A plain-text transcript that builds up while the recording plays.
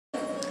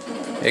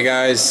Hey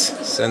guys,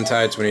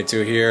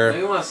 Sentai22 here.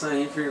 I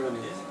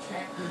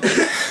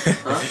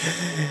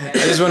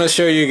just want to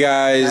show you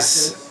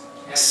guys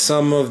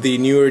some of the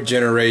newer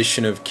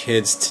generation of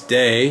kids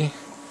today.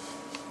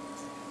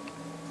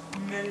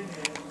 You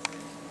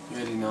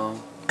already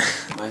know.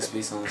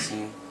 MySpace on the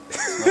scene.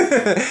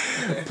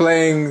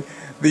 Playing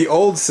the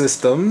old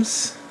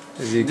systems,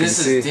 as you can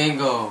see. This is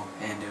Dingo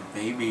and the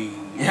baby.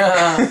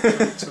 Yeah. 2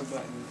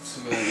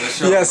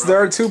 buttons. Yes, there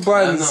are 2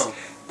 buttons.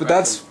 But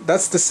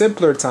that's the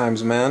simpler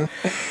times, man.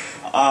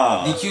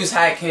 DQ's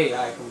high K.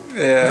 Alright, come on.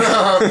 Yeah.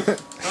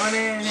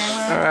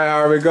 Alright,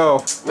 here we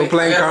go. We're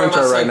playing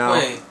Contra right now.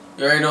 You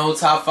already know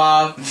top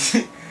 5.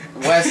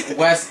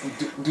 West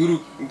doodoo.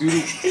 You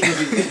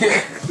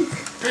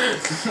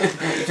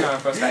trying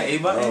to press that A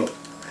button?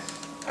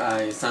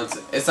 Alright, it's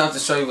time to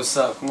show you what's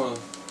up. Come on.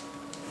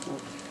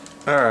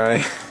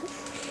 Alright.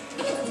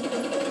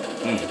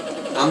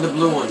 I'm the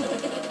blue one.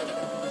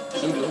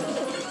 She blue.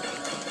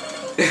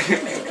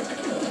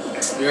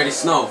 You already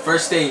know.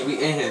 First stage, we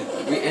in here.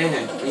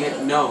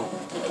 No.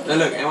 Now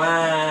look.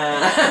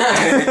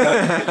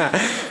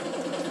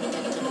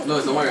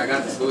 Louis, don't worry, I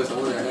got this. Louis,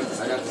 don't worry, I got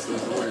this.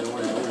 Louis, don't worry. I got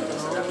this.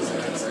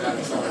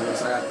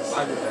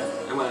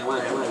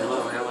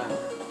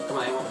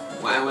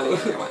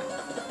 Come on.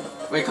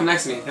 Wait, come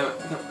next to me.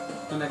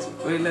 Come next to me.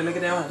 Wait, look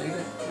at that one.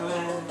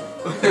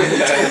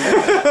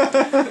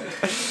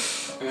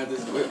 I got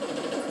this. Wait.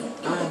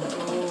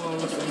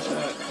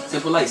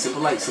 Simple light.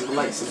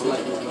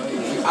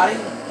 Out.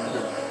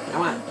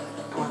 Come on.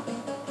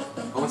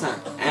 One more time.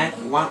 And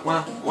one.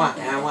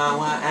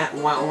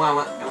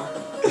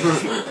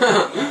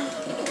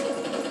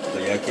 So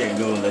y'all can't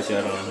go unless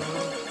y'all don't.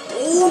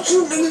 Oh,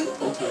 shoot, nigga.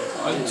 Okay.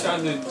 Are you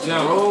trying to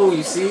jump? Bro,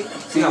 you see?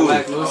 See how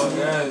black Lewis is?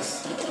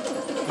 Yes.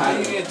 How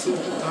you get 2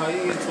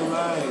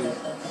 lives?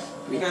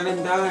 We got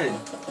him died.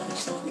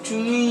 What you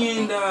mean you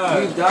ain't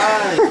died? You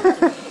died.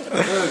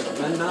 Look,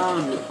 bend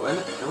down.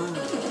 Come on.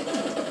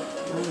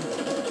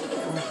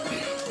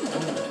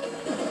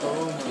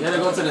 You gotta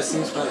go to the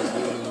same spot as me,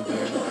 little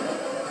bear.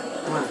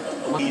 Come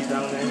on. He's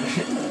down there.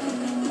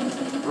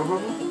 Bro.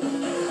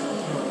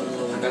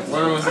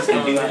 Where was this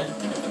going at?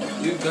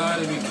 You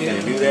gotta be Can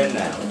kidding do me. that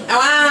now.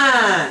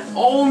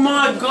 Oh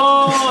my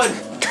god!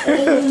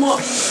 Oh my.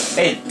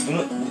 Hey,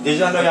 did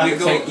y'all know y'all can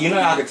take? You know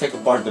y'all can take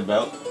apart the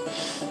belt.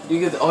 You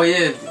get. Oh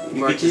yeah,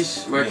 Marquis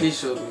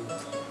showed me.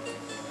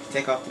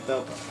 Take off the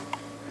belt.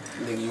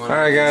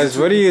 Alright guys,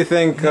 what do you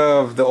think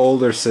of the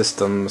older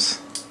systems?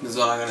 This is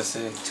all I gotta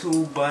say.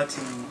 2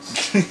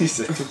 buttons. He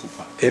said 2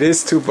 buttons. It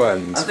is 2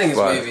 buttons. I think it's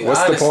but wavy.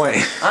 What's the point?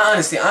 I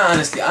honestly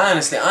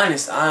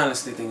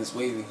think it's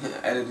wavy.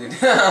 Edited.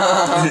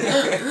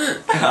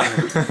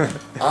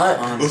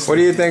 What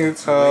do you think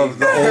of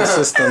the old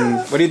system?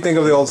 What do you think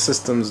of the old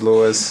systems,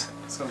 Louis?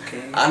 It's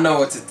okay. I know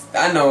what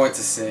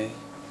to say.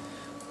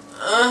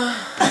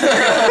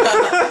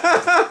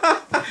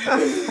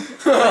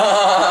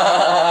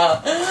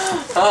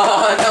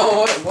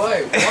 No, what?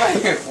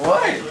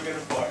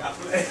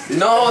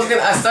 No,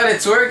 I started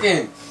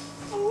twerking.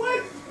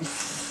 What?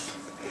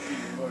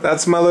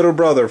 That's my little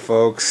brother,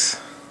 folks.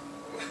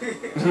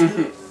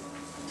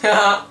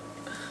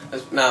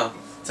 Now,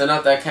 turn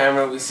off that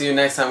camera. We see you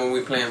next time when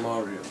we play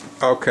Mario.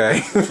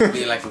 Okay.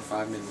 Be like in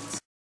 5 minutes.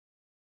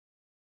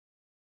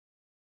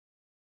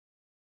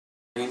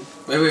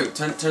 Wait,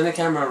 turn the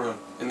camera around.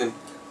 And then,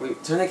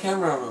 wait, turn the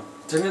camera around.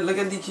 Look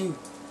at DQ.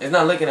 It's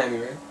not looking at me,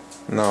 right?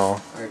 No.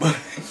 Right.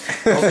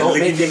 Don't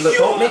make it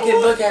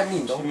look at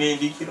me. Don't me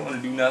and DQ don't want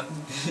to do nothing.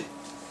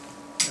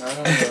 I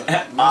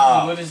don't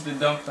know. What is the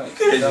dump like?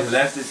 Could have just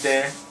left it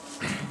there.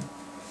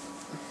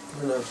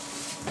 No.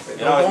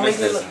 Don't make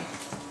it look.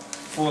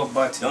 4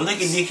 buttons. Don't look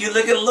at DQ,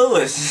 look at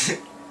Lewis.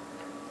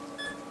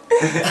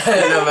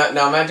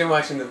 Now imagine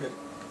watching the video.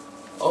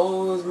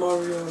 Oh, it's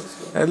Mario.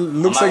 It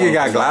looks like you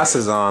got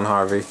glasses on,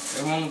 Harvey.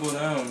 It won't go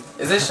down.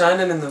 Is it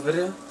shining in the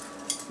video?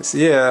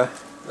 Yeah.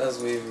 That's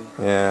wavy.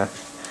 Yeah.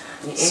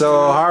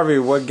 So, Harvey,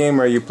 what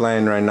game are you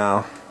playing right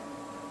now?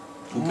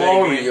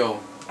 Mario.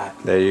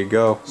 There you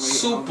go.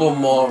 Super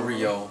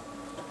Mario.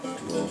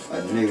 Well,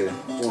 a nigga,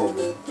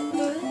 horrible.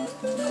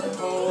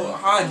 Oh,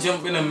 I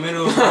jump in the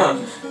middle.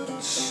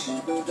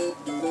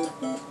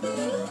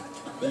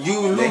 You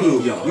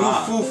Lulu. You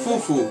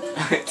foo.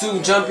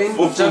 2 jumping.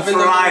 Jump in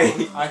the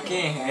I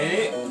can't hit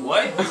it.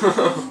 What?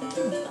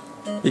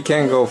 You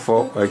can't go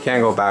you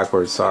can't go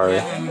backwards, sorry.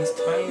 That hand is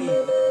tiny.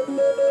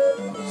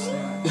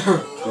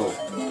 Go.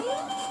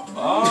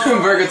 Oh,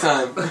 Burger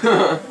time.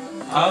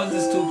 how is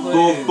this 2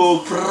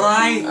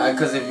 players?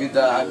 Cause if you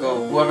die, I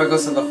go. Whoever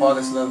goes to the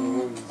farthest level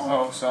wins.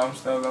 Oh, so I'm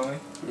still going?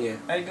 Yeah.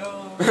 I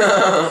go.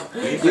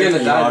 You're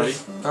gonna die.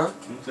 Huh?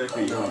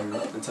 No.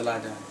 No, until I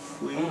die.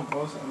 I'm gonna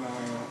post it,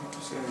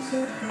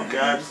 man. Okay,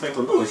 I just like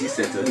for Lewis. He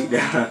said till he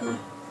died.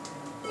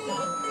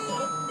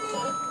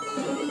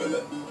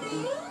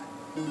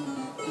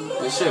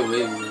 This shit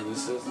wavy, man.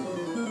 This is.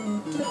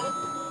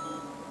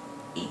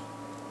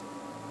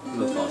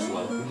 Lewis all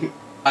slow.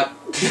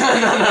 No,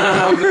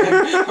 I'm good.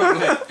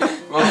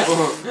 My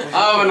phone. I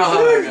don't know how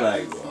that got.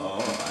 Like, oh,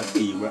 I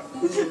see you, bro.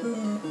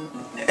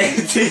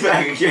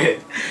 Teabagging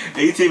shit.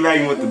 And you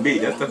teabagging with the beat.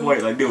 That's the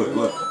point. Like, do it.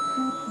 Look.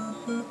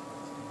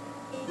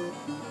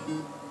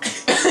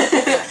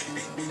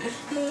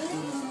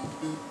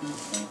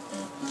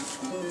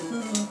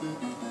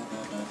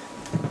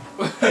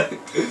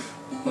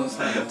 Looks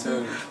like a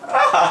turtle.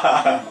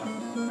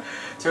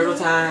 Turtle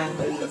time.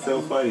 That's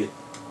so funny.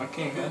 I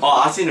can't catch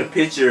Oh, I seen a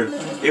picture.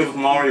 It was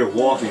Mario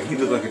walking. He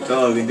looked like a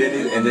thug, and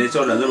then they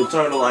showed that little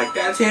turtle like,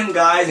 that's him,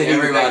 guys. And Everybody.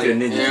 he was back to the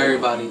ninja.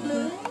 Everybody.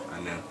 I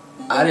know.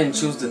 I didn't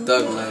choose the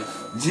thug life.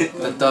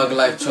 The thug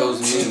life chose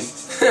me.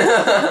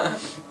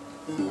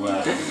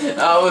 Wow.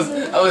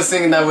 I was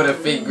singing that with a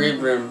fake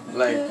grape rim.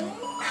 Like,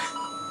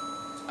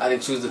 I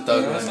didn't choose the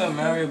thug What's life. up,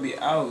 Mario be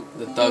out?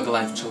 The thug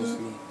life chose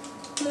me.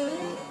 Do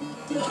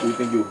you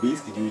think you're a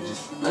beast? Did you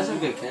just... That's a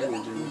good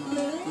candy, Jimmy.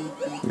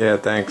 Yeah,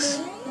 thanks.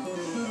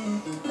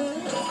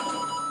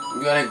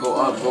 You gotta go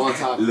up, go on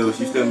top. Lil,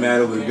 she still mad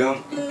over the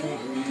gum? I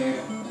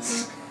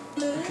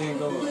can't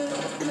go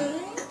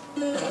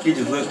up. He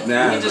just looked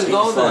down. He just He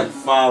go saw there. like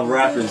 5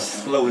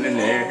 rappers floating in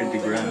the air, hit the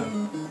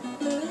ground.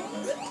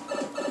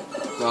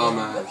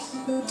 Dumbass.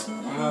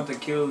 I'm about to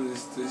kill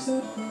this.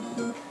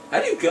 How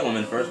do you kill him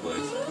in the first place? I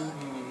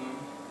don't know.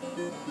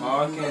 Oh,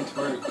 I can't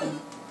twerk.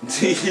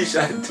 He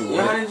shot it to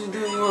Yeah, how it. did you do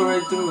it? You went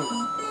right through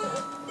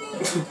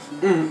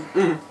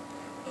it.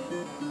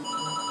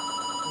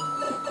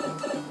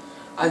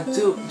 I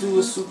do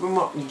a Super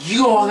Mario.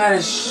 Yo, I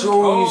gotta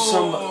show you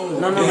some.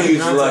 No, He's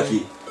not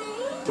lucky.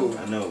 Dude.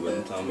 I know, but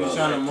I'm talking You about.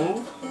 trying to Like,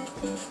 move?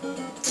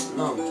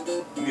 No.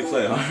 you can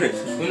play hard.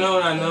 You know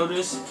what I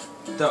noticed?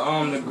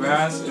 The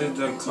grass is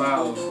the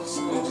clouds.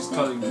 It just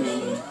colored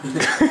green.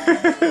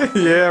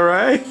 Yeah,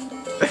 right?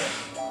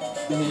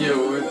 Yeah,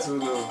 we're too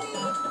low.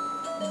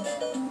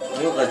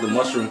 It looked like the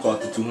mushroom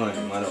caught the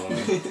 200. I don't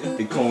know.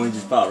 The coin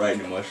just popped right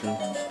in the mushroom.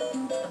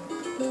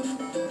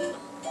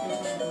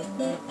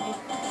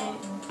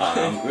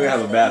 We're gonna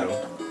have a battle.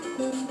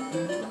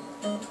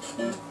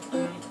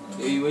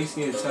 Yeah, you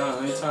wasting your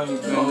time. Every time you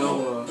bend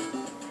over,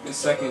 the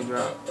second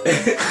drop.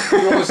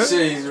 Oh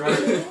shit, he's right.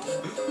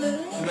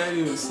 It's not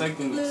even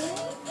seconds.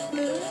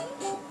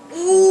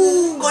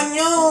 Ooh,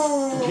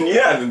 coño!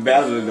 You're not even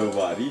battling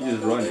nobody. You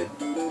just running.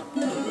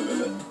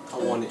 I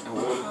want it.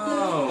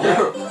 Oh,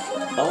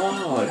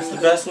 Oh, that's the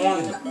best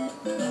one.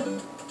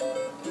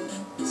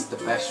 It's the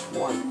best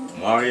one.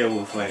 Mario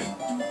with flame.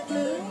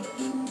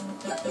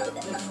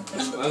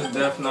 that's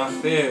definitely not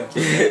fair.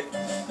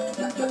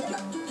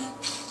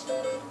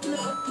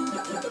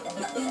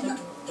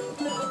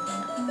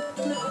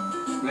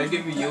 Can I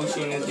give you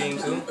Yoshi in this game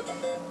too?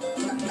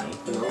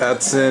 No.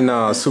 That's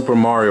in Super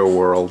Mario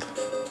World.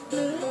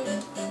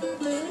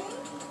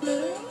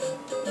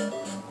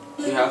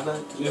 You have that?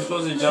 You're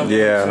supposed to jump in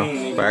Yeah,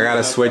 between. but I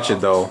gotta switch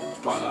it though.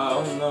 I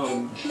don't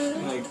know.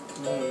 Like,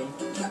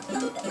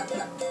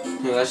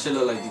 Yeah, that shit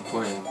look like the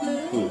coin.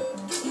 Who?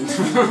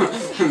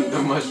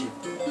 The mushroom.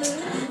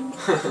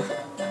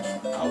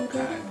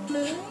 Okay.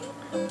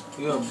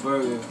 you're a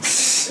burger.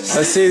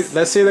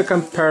 Let's see the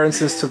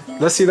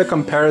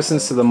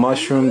comparisons to the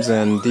mushrooms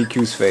and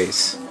DQ's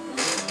face.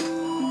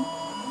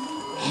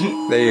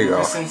 There you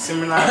go. 1%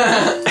 similar.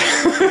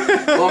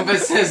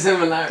 1%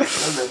 similar.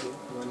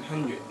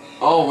 100.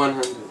 Oh,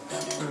 100.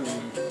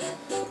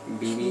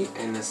 BB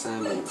and the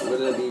salmon.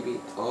 What is BB?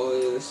 Oh,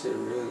 yeah, this shit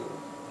real.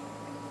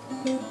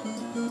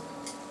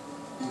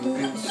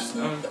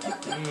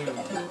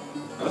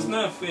 That's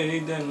not fair. They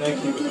done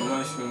Nike with the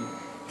mushroom.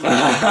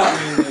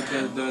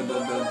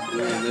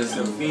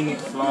 The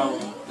phoenix flower.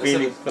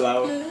 Phoenix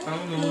flower. I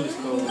don't know what it's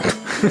called.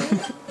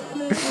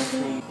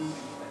 Mushroom.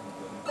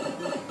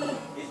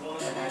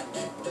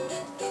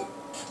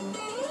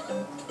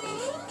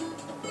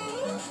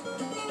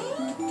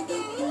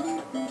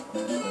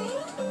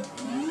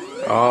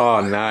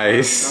 Oh,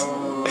 nice. I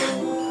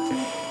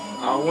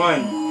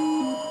won.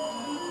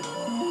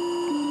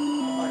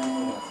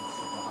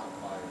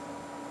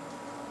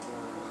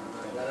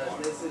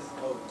 This is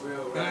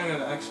real Then I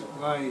got an actual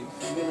life.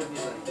 You're gonna be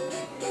like,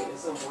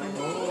 it's some white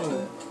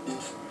Oh.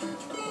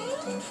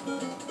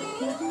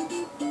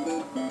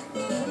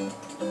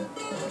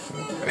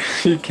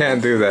 You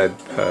can't do that.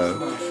 That's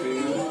not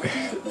fair.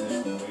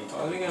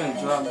 Oh, they're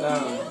gonna drop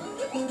down.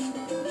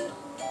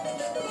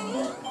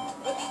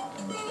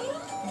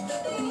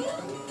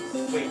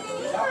 Wait, you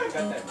already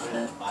got that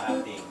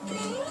para thing.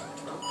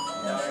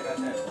 You already got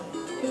that.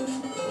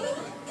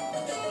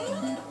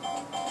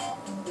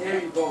 There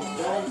you go.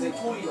 Bones and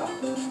cuida.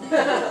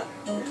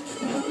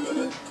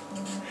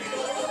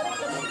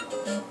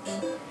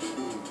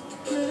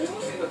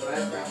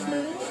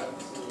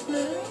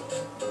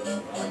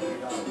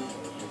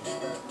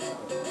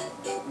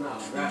 No,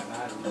 rap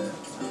battle.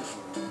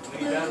 We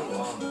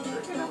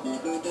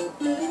battle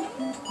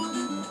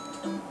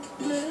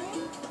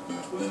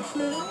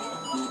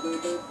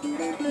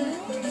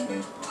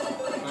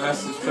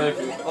That's just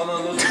perfect. Oh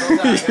no, no, no, I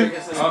gotta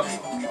get some. Oh.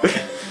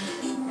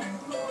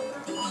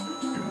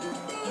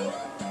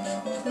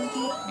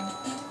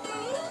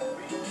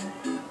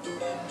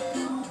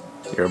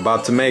 You're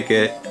about to make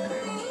it.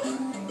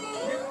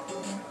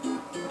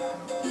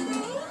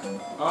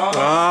 Oh,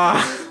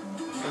 Ah.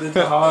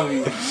 Little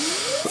Harvey.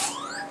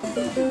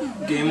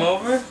 Game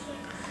over?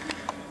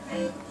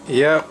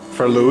 Yep,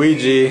 for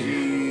Luigi.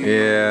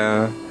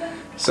 Yeah.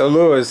 So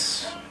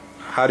Lewis,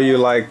 how do you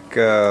like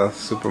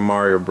Super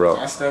Mario I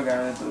Bros? still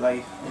got into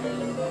life.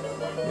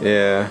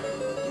 Yeah.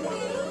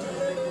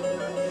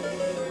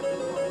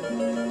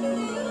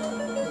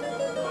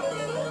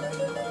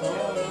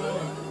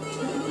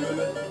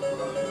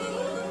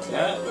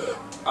 Yeah.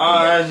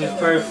 Oh, that's just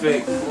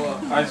perfect.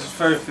 That's just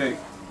perfect.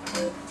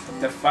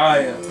 The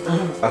fire.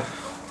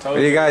 What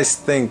do you guys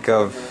think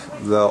of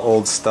the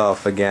old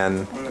stuff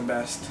again? I'm the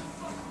best.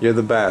 You're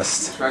the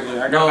best. I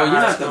got No, the you're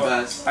high not the score.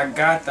 best. I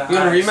got the You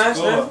want a high rematch,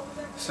 score. man?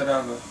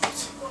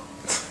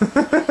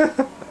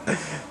 Whatever.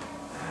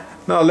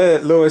 No,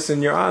 Lewis,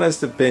 in your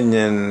honest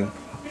opinion,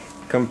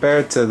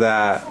 compared to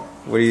that,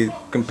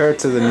 compared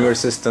to the newer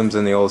systems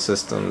and the old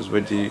systems,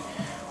 what do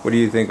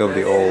you think of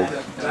the old?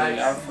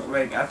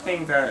 I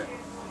think that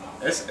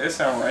it's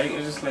alright.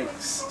 It's just like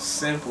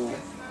simple.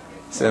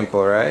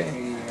 Simple, right?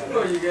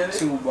 Yeah.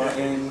 2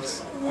 buttons,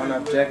 1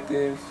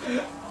 objective.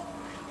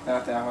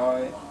 Not that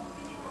hard.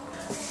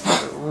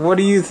 What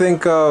do you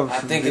think of? I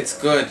think it's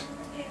good.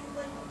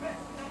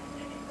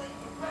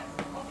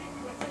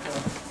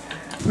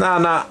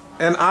 Nah.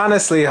 And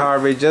honestly,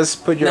 Harvey,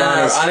 just put your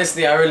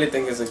Honestly, I really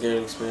think it's a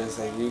good experience.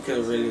 Like, you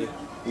could really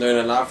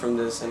learn a lot from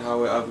this and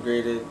how it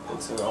upgraded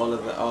into all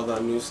the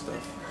new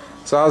stuff.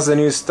 So how's the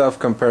new stuff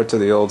compared to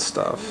the old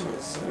stuff?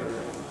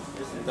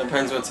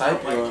 Depends what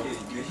type you are.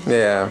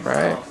 Yeah,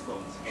 right.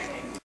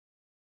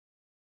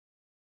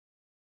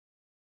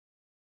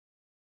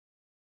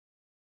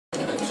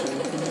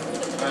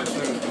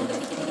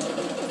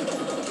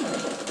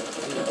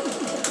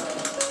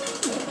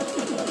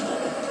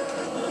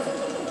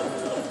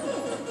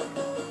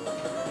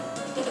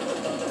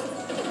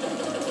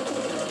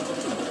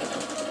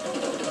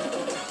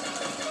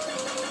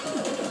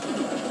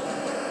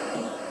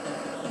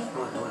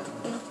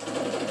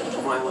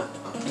 Come on.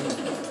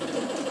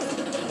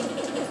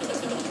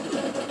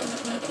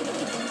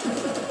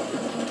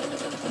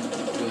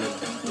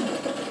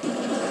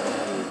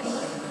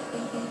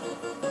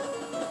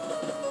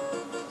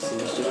 See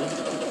this doing?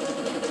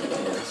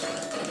 Yeah, that's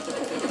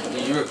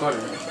right. You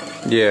recording?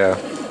 Yeah.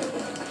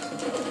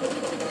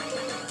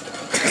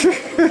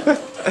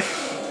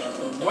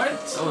 What?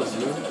 That was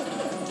you.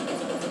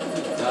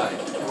 You died.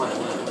 Come on.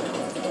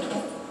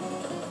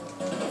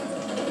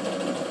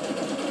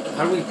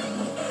 How do we?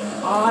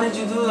 Oh, how did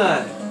you do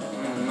that? I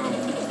don't know.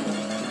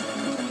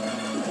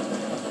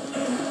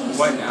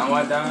 What now? I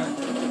died?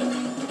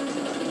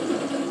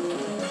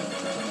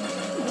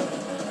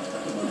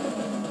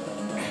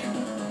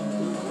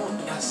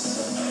 Yes.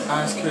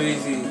 That's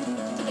crazy.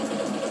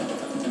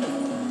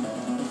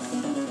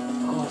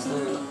 Almost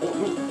done.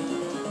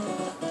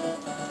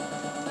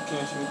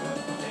 Can't shoot that.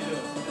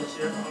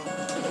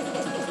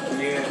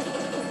 Yeah.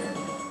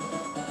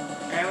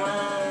 Come on.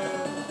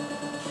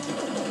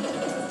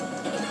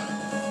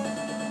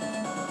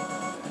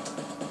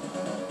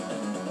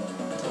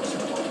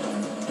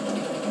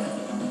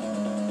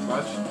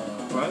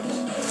 What?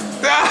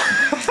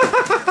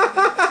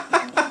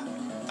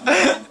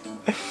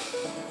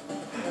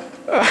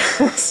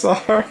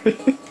 Sorry.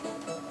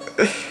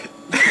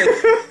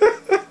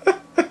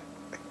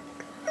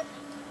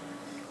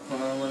 I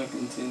want to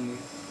continue.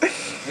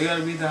 You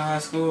gotta beat the high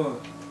score.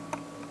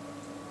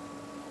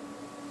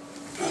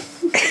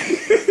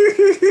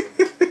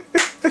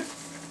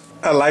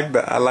 I like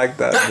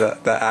that.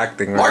 The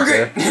acting right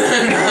Margaret.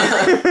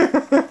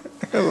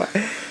 there.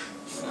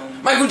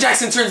 Michael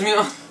Jackson turns me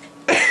on.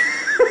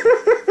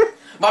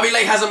 Bobby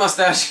Lake has a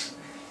mustache.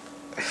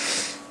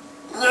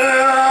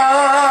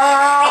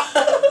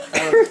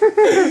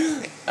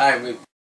 Alright, wait.